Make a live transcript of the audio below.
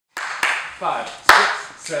5,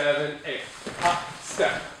 6, 7, 8. Hop,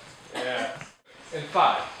 step. Yeah. And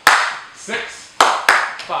 5, 6,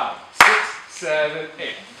 5, 6, 7, 8.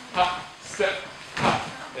 Hop, step, hop.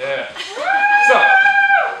 Yeah. So,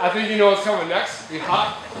 I think you know what's coming next. We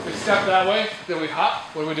hop, we step that way, then we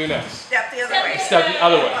hop. What do we do next? Step the other way. Step the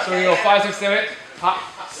other way. So we go Okay. 5, 6, 7, 8.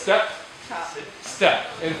 Hop, step, step.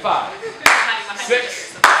 In 5,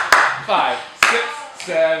 6, 5, 6,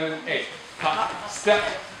 7, 8. Hop, step,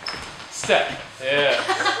 step. Yeah.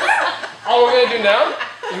 All we're going to do now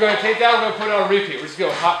is we're going to take that, we're going to put it on repeat. We're just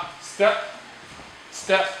going to hop, step,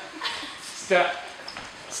 step, step,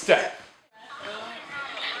 step.